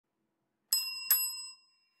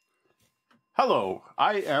Hello,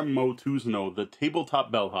 I am Mo Tuzano, the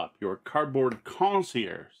Tabletop Bellhop, your cardboard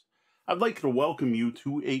concierge. I'd like to welcome you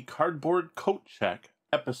to a cardboard coat check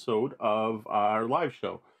episode of our live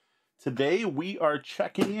show. Today we are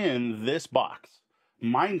checking in this box,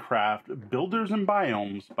 Minecraft Builders and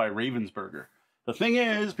Biomes by Ravensburger. The thing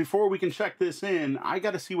is, before we can check this in, I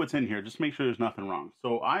got to see what's in here, just to make sure there's nothing wrong.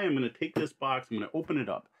 So I am going to take this box, I'm going to open it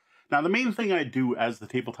up. Now, the main thing I do as the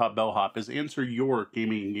Tabletop Bellhop is answer your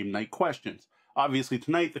gaming and game night questions. Obviously,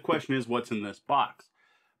 tonight, the question is what's in this box.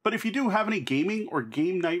 But if you do have any gaming or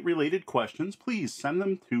game night related questions, please send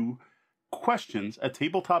them to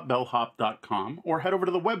questions@tabletopbellhop.com or head over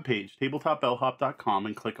to the webpage, tabletopbellhop.com,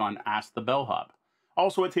 and click on Ask the Bellhop.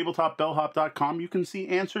 Also at tabletopbellhop.com, you can see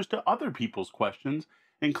answers to other people's questions,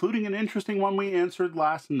 including an interesting one we answered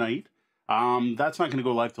last night. That's not going to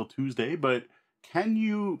go live till Tuesday, but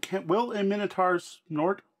will a minotaur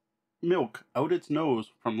snort milk out its nose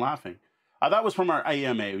from laughing? That was from our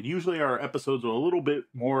AMA. Usually our episodes are a little bit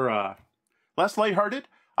more, less lighthearted.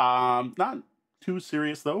 Not too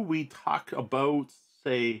serious though. We talk about,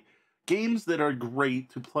 say, games that are great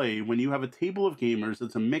to play when you have a table of gamers.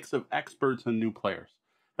 It's a mix of experts and new players.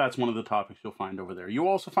 That's one of the topics you'll find over there. You'll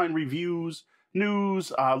also find reviews,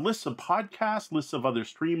 news, lists of podcasts, lists of other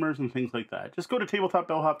streamers, and things like that. Just go to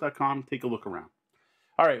tabletopbellhop.com, take a look around.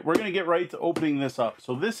 All right, we're going to get right to opening this up.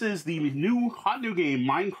 So this is the hot new game,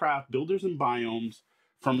 Minecraft Builders and Biomes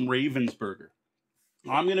from Ravensburger.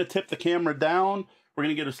 I'm going to tip the camera down. We're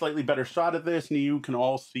going to get a slightly better shot at this, and you can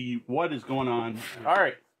all see what is going on. All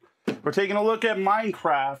right, we're taking a look at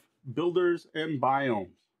Minecraft Builders and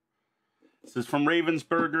Biomes. This is from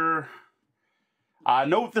Ravensburger.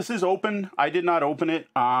 Note, this is open. I did not open it.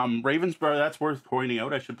 Ravensburger, that's worth pointing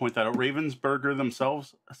out. I should point that out. Ravensburger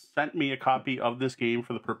themselves sent me a copy of this game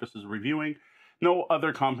for the purposes of reviewing. No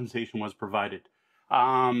other compensation was provided.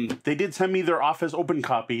 They did send me their office open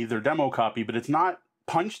copy, their demo copy, but it's not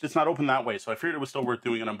punched. It's not open that way. So I figured it was still worth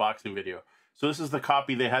doing an unboxing video. So this is the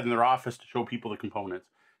copy they had in their office to show people the components.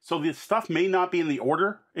 So the stuff may not be in the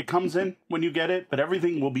order it comes in when you get it, but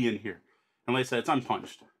everything will be in here. And like I said, it's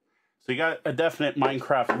unpunched. So you got a definite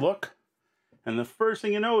Minecraft look. And the first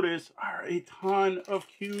thing you notice are a ton of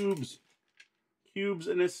cubes. Cubes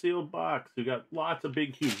in a sealed box. You got lots of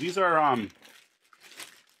big cubes. These are,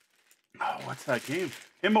 what's that game?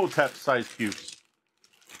 Imhotep size cubes.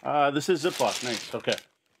 This is Ziploc. Nice, okay.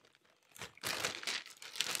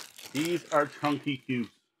 These are chunky cubes.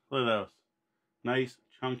 Look at those. Nice,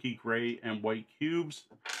 chunky gray and white cubes.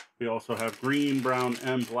 We also have green, brown,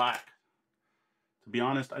 and black. To be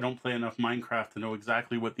honest, I don't play enough Minecraft to know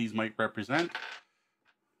exactly what these might represent.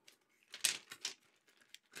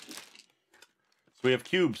 So we have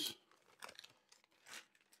cubes.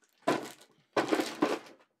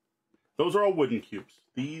 Those are all wooden cubes.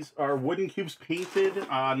 These are wooden cubes painted,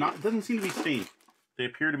 doesn't seem to be stained. They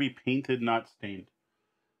appear to be painted, not stained.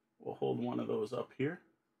 We'll hold one of those up here.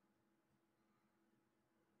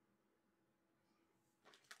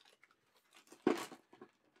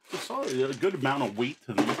 A good amount of weight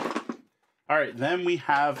to these. All right, then we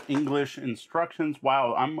have English instructions.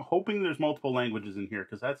 Wow, I'm hoping there's multiple languages in here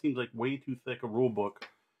because that seems like way too thick a rule book.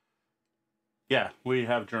 Yeah, we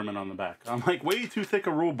have German on the back. I'm like, way too thick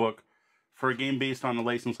a rule book for a game based on a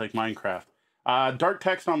license like Minecraft. Dark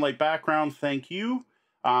text on light background, thank you.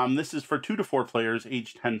 This is for 2 to 4 players,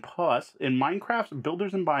 age 10 plus. In Minecraft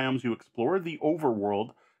Builders and Biomes, you explore the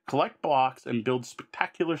overworld, collect blocks, and build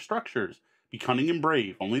spectacular structures. Be cunning and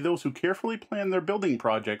brave. Only those who carefully plan their building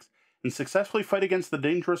projects and successfully fight against the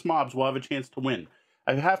dangerous mobs will have a chance to win.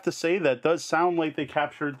 I have to say that does sound like they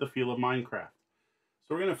captured the feel of Minecraft. So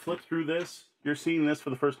we're going to flip through this. You're seeing this for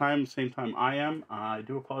the first time, same time I am. I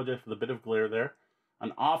do apologize for the bit of glare there.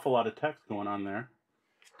 An awful lot of text going on there.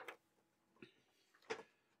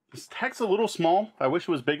 This text's a little small. I wish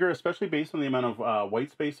it was bigger, especially based on the amount of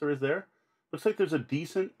white space there is there. Looks like there's a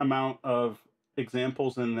decent amount of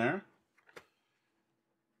examples in there.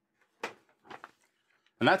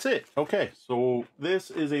 And that's it. Okay, so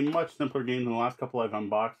this is a much simpler game than the last couple I've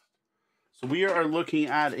unboxed. So we are looking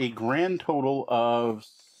at a grand total of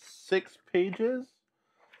 6 pages.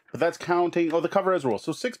 But that's counting, the cover has rules.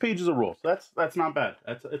 So 6 pages of rules. That's not bad.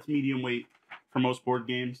 It's medium weight for most board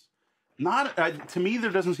games. Not to me,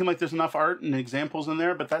 there doesn't seem like there's enough art and examples in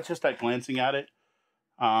there, but that's just at glancing at it.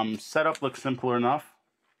 Setup looks simple enough.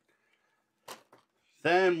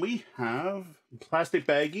 Then we have plastic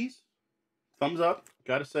baggies. Thumbs up,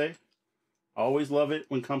 gotta say. Always love it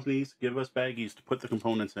when companies give us baggies to put the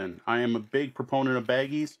components in. I am a big proponent of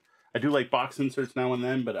baggies. I do like box inserts now and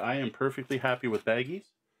then, but I am perfectly happy with baggies.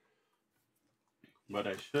 What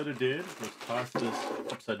I should have did was toss this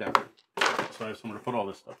upside down. so I have somewhere to put all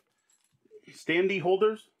this stuff. Standee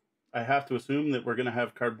holders. I have to assume that we're going to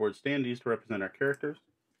have cardboard standees to represent our characters,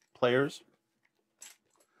 players.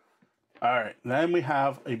 All right, then we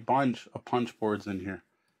have a bunch of punch boards in here.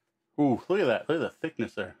 Ooh, look at that. Look at the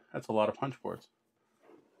thickness there. That's a lot of punch boards.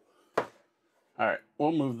 All right,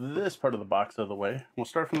 we'll move this part of the box out of the way. We'll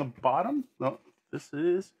start from the bottom. No, this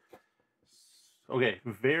is... Okay,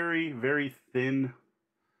 very, very thin.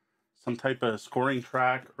 Some type of scoring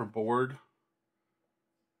track or board.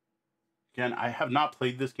 Again, I have not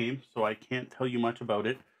played this game, so I can't tell you much about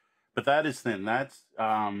it. But that is thin. That's...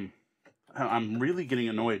 I'm really getting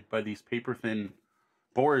annoyed by these paper thin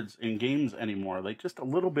boards in games anymore. Like, just a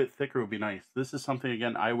little bit thicker would be nice. This is something,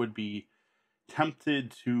 again, I would be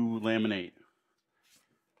tempted to laminate.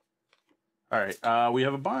 All right, we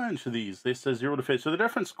have a bunch of these. They say 0 to 50. So the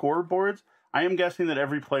different scoreboards, I am guessing that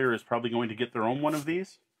every player is probably going to get their own one of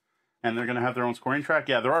these. And they're going to have their own scoring track.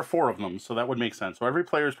 Yeah, there are 4 of them, so that would make sense. So every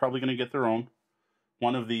player is probably going to get their own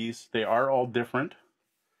one of these. They are all different.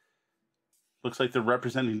 Looks like they're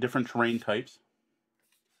representing different terrain types.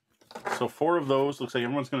 So 4 of those. Looks like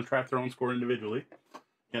everyone's going to track their own score individually.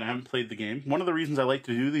 Again, I haven't played the game. One of the reasons I like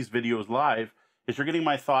to do these videos live is you're getting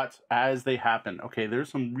my thoughts as they happen. Okay, there's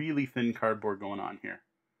some really thin cardboard going on here.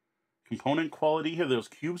 Component quality here. Those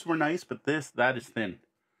cubes were nice, but that is thin.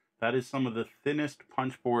 That is some of the thinnest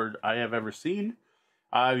punch board I have ever seen.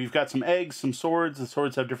 You've got some eggs, some swords. The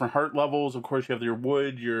swords have different heart levels. Of course, you have your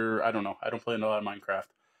wood, I don't know. I don't play a lot of Minecraft.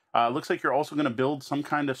 Looks like you're also going to build some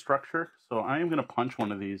kind of structure. So I am going to punch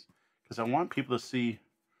one of these because I want people to see,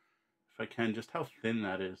 if I can, just how thin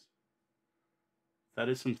that is. That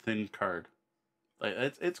is some thin card. Like,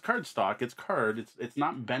 it's card stock. It's card. It's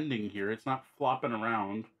not bending here. It's not flopping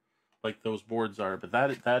around like those boards are. But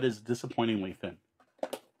that is disappointingly thin.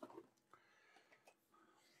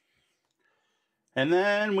 And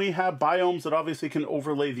then we have biomes that obviously can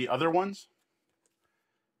overlay the other ones.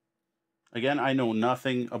 Again, I know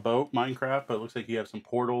nothing about Minecraft, but it looks like you have some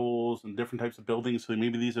portals and different types of buildings. So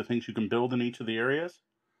maybe these are things you can build in each of the areas.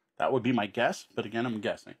 That would be my guess, but again, I'm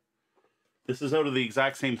guessing. This is out of the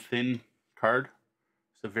exact same thin card.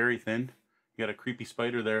 It's a very thin. You got a creepy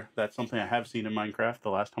spider there. That's something I have seen in Minecraft. The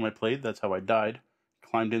last time I played, that's how I died.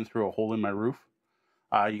 Climbed in through a hole in my roof.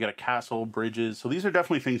 You got a castle, bridges. So these are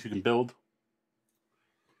definitely things you can build.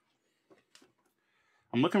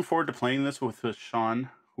 I'm looking forward to playing this with Sean,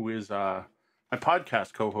 who is my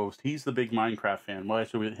podcast co-host. He's the big Minecraft fan. Well,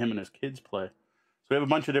 actually, him and his kids play. So we have a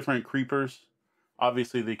bunch of different creepers.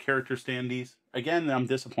 Obviously, the character standees. Again, I'm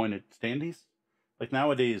disappointed. Standees? Like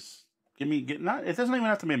nowadays, it doesn't even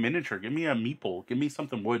have to be a miniature. Give me a meeple. Give me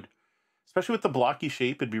something wood. Especially with the blocky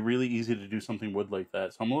shape, it'd be really easy to do something wood like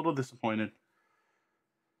that. So I'm a little disappointed.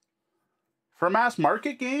 For a mass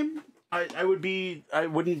market game, I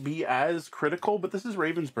wouldn't be as critical, but this is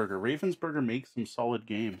Ravensburger. Ravensburger makes some solid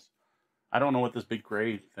games. I don't know what this big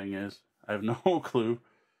gray thing is. I have no clue.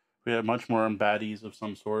 We have much more on baddies of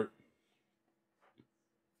some sort.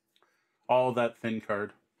 All that thin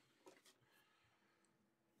card.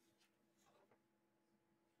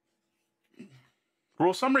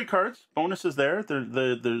 Rule summary cards. Bonuses there.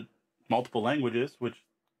 They're multiple languages, which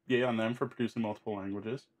yay on them for producing multiple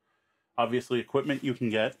languages. Obviously, equipment you can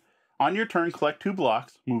get. On your turn, collect 2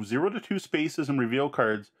 blocks, move 0 to 2 spaces and reveal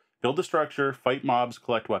cards, build a structure, fight mobs,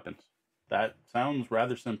 collect weapons. That sounds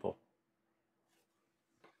rather simple.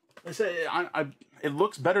 I say it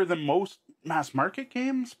looks better than most mass market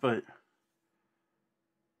games, but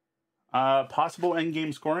possible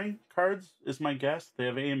endgame scoring cards is my guess. They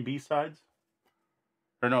have A and B sides.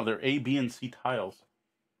 Or no, they're A, B, and C tiles.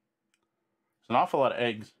 It's an awful lot of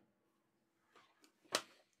eggs.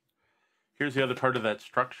 Here's the other part of that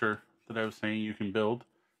structure that I was saying you can build.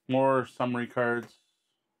 More summary cards.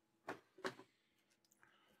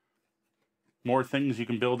 More things you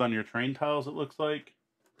can build on your terrain tiles, it looks like.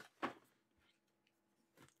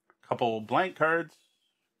 Couple blank cards.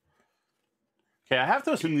 Okay, I have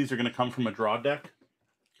to assume these are going to come from a draw deck.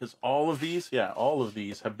 Because all of these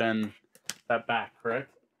have been that back,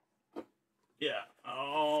 correct? Yeah,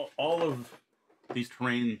 all of these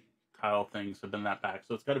terrain tile things have been that back.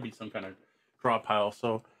 So it's got to be some kind of draw pile.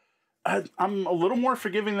 So I'm a little more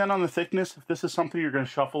forgiving than on the thickness if this is something you're going to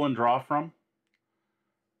shuffle and draw from.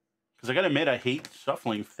 Because I got to admit, I hate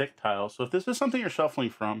shuffling thick tiles. So if this is something you're shuffling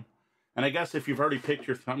from, and I guess if you've already picked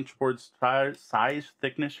your punchboard size,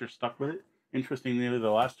 thickness, you're stuck with it. Interestingly, the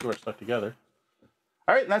last 2 are stuck together.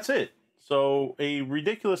 All right, and that's it. So a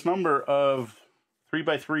ridiculous number of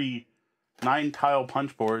 3x3 9-tile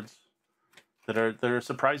punchboards that are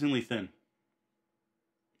surprisingly thin.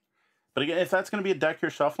 But again, if that's going to be a deck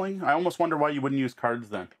you're shuffling, I almost wonder why you wouldn't use cards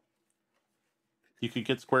then. You could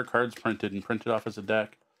get square cards printed and print it off as a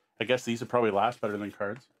deck. I guess these would probably last better than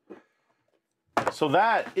cards. So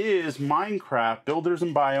that is Minecraft Builders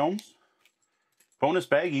and Biomes. Bonus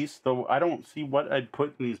baggies, though I don't see what I'd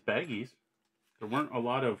put in these baggies. There weren't a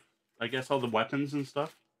lot of, I guess, all the weapons and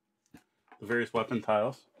stuff. The various weapon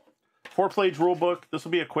tiles. 4-page rulebook. This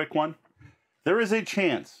will be a quick one. There is a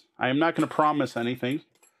chance, I am not going to promise anything,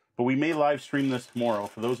 but we may live stream this tomorrow.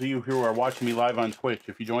 For those of you who are watching me live on Twitch,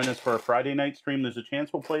 if you join us for a Friday night stream, there's a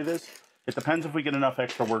chance we'll play this. It depends if we get enough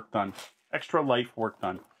extra work done. Extra life work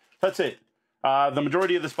done. That's it. The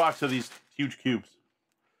majority of this box are these huge cubes.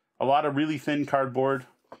 A lot of really thin cardboard.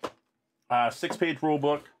 6-page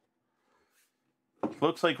rulebook.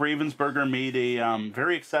 Looks like Ravensburger made a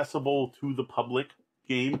very accessible to the public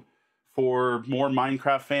game for more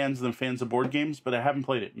Minecraft fans than fans of board games, but I haven't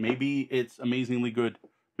played it. Maybe it's amazingly good.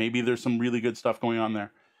 Maybe there's some really good stuff going on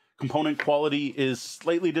there. Component quality is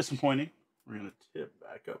slightly disappointing. We're going to tip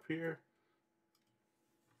back up here.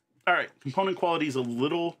 All right, component quality is a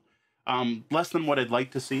little less than what I'd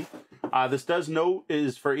like to see. This does note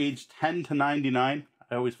is for age 10 to 99.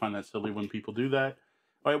 I always find that silly when people do that.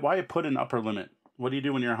 Why put an upper limit? What do you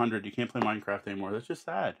do when you're 100? You can't play Minecraft anymore. That's just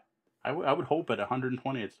sad. I would hope at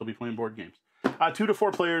 120 I'd still be playing board games. 2 to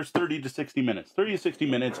 4 players, 30 to 60 minutes. 30 to 60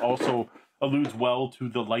 minutes also alludes well to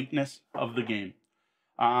the lightness of the game.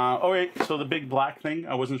 All right, so the big black thing,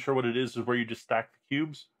 I wasn't sure what it is where you just stack the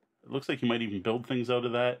cubes. It looks like you might even build things out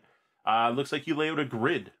of that. Looks like you lay out a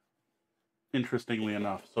grid, interestingly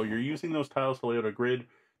enough. So you're using those tiles to lay out a grid.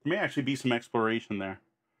 There may actually be some exploration there.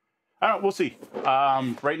 I don't know, we'll see.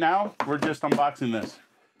 Right now, we're just unboxing this.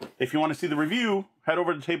 If you want to see the review, head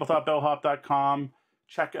over to tabletopbellhop.com.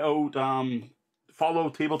 Check out, follow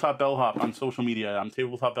Tabletop Bellhop on social media. I'm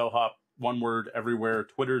Tabletop Bellhop, one word, everywhere.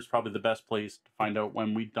 Twitter is probably the best place to find out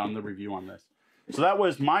when we've done the review on this. So that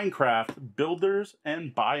was Minecraft Builders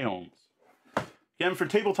and Biomes. Again, for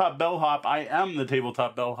Tabletop Bellhop, I am the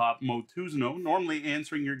Tabletop Bellhop Motuzno, normally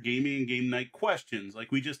answering your gaming and game night questions,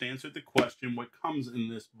 like we just answered the question, what comes in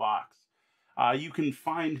this box? You can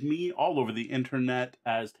find me all over the internet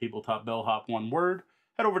as Tabletop Bellhop, one word.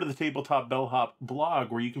 Head over to the Tabletop Bellhop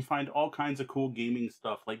blog, where you can find all kinds of cool gaming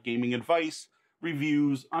stuff, like gaming advice,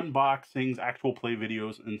 reviews, unboxings, actual play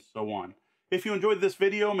videos, and so on. If you enjoyed this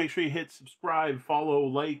video, make sure you hit subscribe, follow,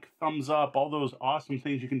 like, thumbs up, all those awesome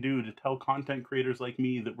things you can do to tell content creators like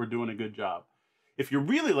me that we're doing a good job. If you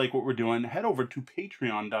really like what we're doing, head over to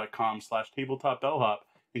patreon.com/tabletopbellhop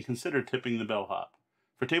and consider tipping the bellhop.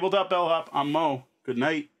 For Tabletop Bellhop, I'm Mo. Good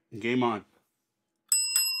night and game on.